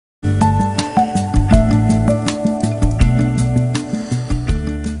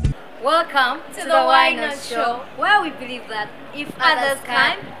welcome to the Why Not Show, where we believe that if others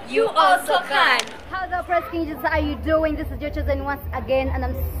can, you also can. How's up, Press Kings? How are you doing? This is your chosen once again, and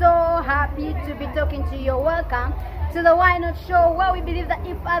I'm so happy to be talking to you. Welcome to the Why Not Show, where we believe that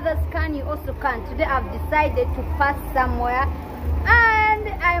if others can, you also can. Today I've decided to pass somewhere, and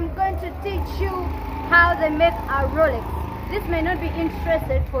I'm going to teach you how they make a Rolex. This may not be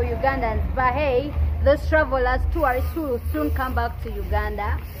interested for Ugandans, but hey, those travelers, tourists who will soon come back to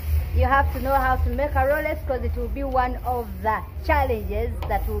Uganda, you have to know how to make a Rolex, because it will be one of the challenges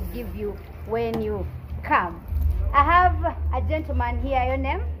that will give you when you come. I have a gentleman here. Your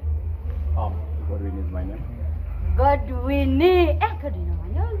name? Godwin is my name. Godwin.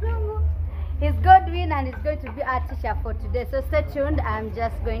 He's Godwin, and he's going to be our teacher for today. So stay tuned. I'm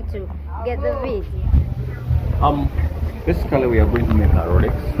just going to get the video. Basically, we are going to make a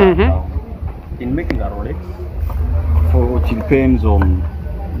Rolex. In making a Rolex, so it depends on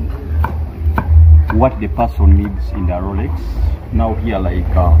what the person needs in the Rolex. Now here, like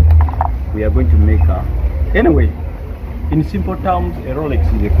we are going to make anyway, in simple terms, a Rolex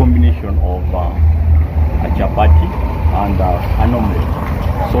is a combination of a chapati and an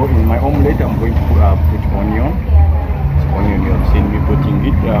omelette. So in my omelette, I'm going to put onion. Onion, you have seen me putting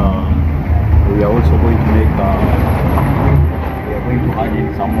it. We are also going to make we are going to add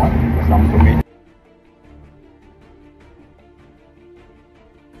in some tomato.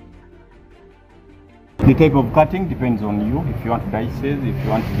 The type of cutting depends on you. If you want dices, if you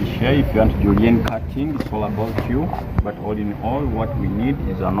want cliché, if you want julienne cutting, it's all about you. But all in all, what we need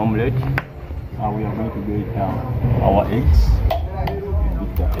is an omelette. We are going to get our eggs.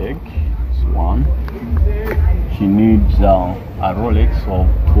 Beat the egg. It's one. She needs a Rolex of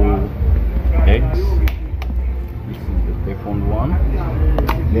 2 eggs. This is the second one.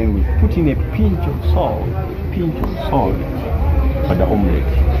 Then we put in a pinch of salt for the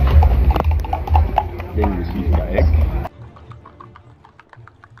omelette. Then we switch the egg.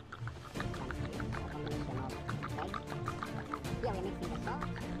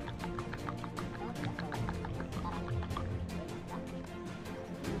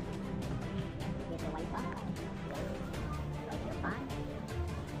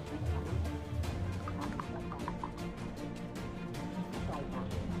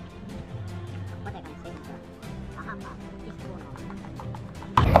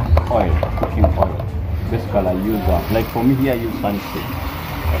 Oil, cooking oil. Basically, I use like for me here, I use sunset.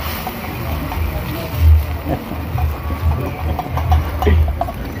 The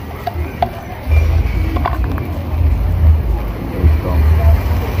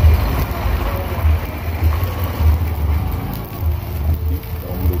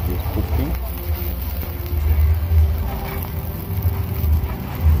omelette is cooking.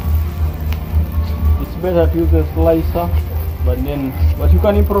 It's better to use a slicer, but you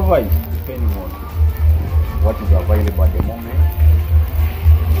can improvise depending on what is available at the moment.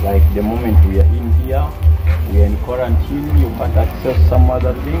 Like the moment we are in here, we are in quarantine, you can't access some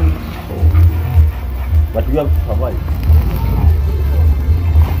other things, so but we have to survive.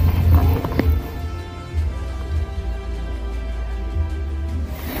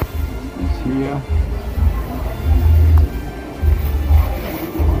 It's here.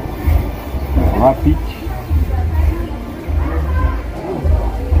 Wrap it.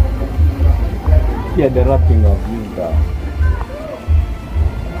 Here the wrapping I've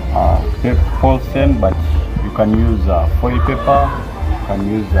used Paulsen, but you can use foil paper, you can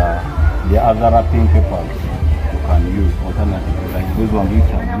use the other wrapping papers, you can use alternatively, like this one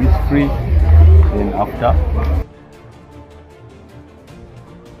which are grease free. Then after,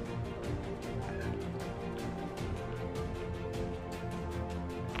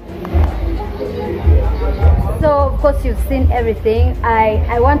 So of course you've seen everything.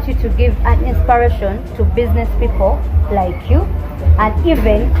 I want you to give an inspiration to business people like you, and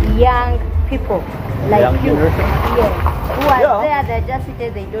even young people like you. Yes, who are there, they're just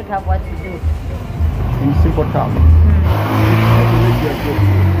seated, they don't have what to do. In simple terms,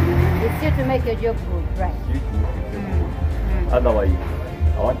 it's you to make your job good, right? Otherwise,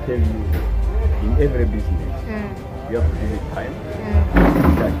 I want to tell you, in every business, you have to give it time.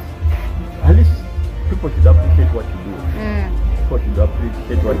 At least people should appreciate what you do. People should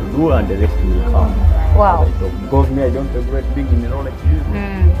appreciate what you do, and the rest will come. Wow. Because me, I don't regret being in a role like you.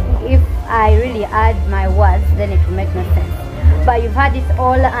 If I really add my words, then it will make no sense. But you've had it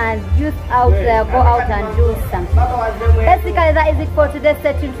all, and youth out there, go out and do something. Basically, that is it for today.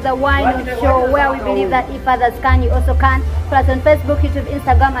 Stay tuned to the Why Not Show, where we believe that if others can, you also can. Plus on Facebook, YouTube,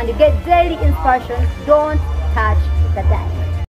 Instagram, and you get daily inspiration. Don't touch the dial.